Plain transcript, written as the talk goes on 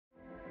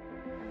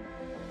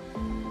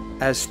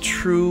As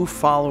true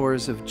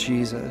followers of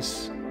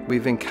Jesus,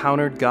 we've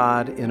encountered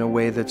God in a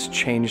way that's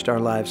changed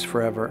our lives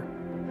forever.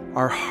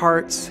 Our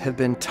hearts have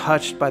been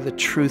touched by the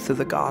truth of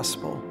the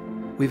gospel.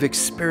 We've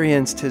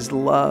experienced His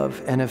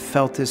love and have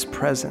felt His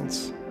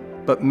presence.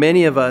 But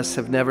many of us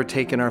have never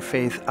taken our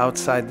faith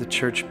outside the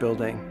church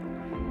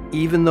building,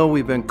 even though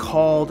we've been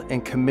called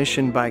and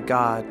commissioned by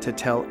God to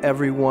tell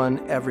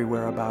everyone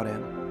everywhere about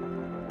Him.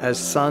 As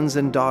sons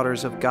and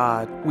daughters of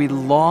God, we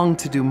long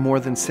to do more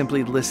than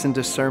simply listen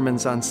to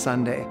sermons on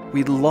Sunday.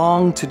 We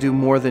long to do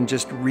more than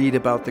just read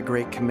about the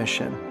Great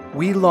Commission.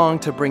 We long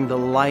to bring the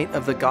light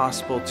of the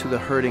gospel to the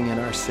hurting in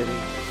our city.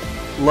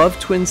 Love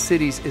Twin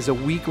Cities is a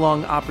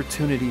week-long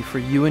opportunity for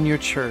you and your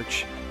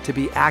church to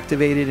be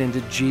activated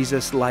into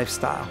Jesus'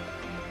 lifestyle.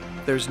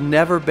 There's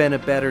never been a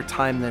better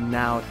time than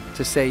now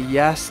to say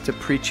yes to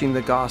preaching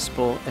the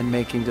gospel and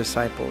making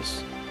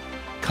disciples.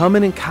 Come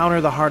and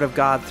encounter the heart of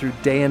God through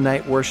day and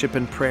night worship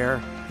and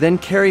prayer. Then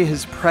carry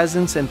His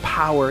presence and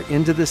power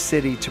into the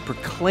city to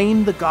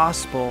proclaim the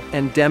gospel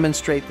and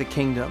demonstrate the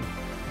kingdom.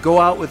 Go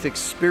out with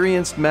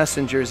experienced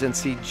messengers and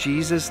see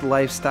Jesus'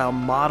 lifestyle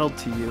modeled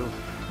to you.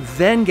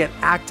 Then get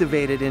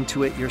activated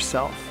into it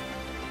yourself.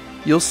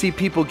 You'll see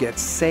people get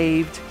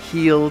saved,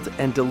 healed,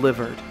 and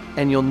delivered,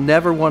 and you'll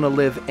never want to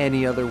live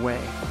any other way.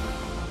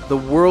 The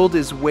world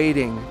is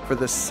waiting for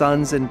the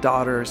sons and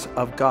daughters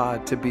of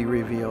God to be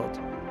revealed.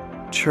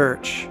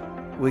 Church,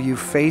 will you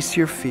face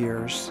your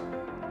fears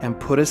and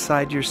put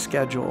aside your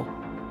schedule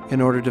in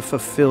order to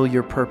fulfill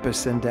your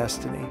purpose and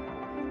destiny?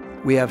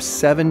 We have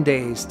 7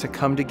 days to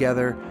come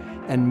together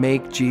and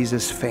make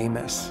Jesus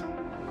famous.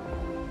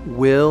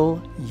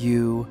 Will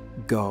you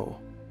go?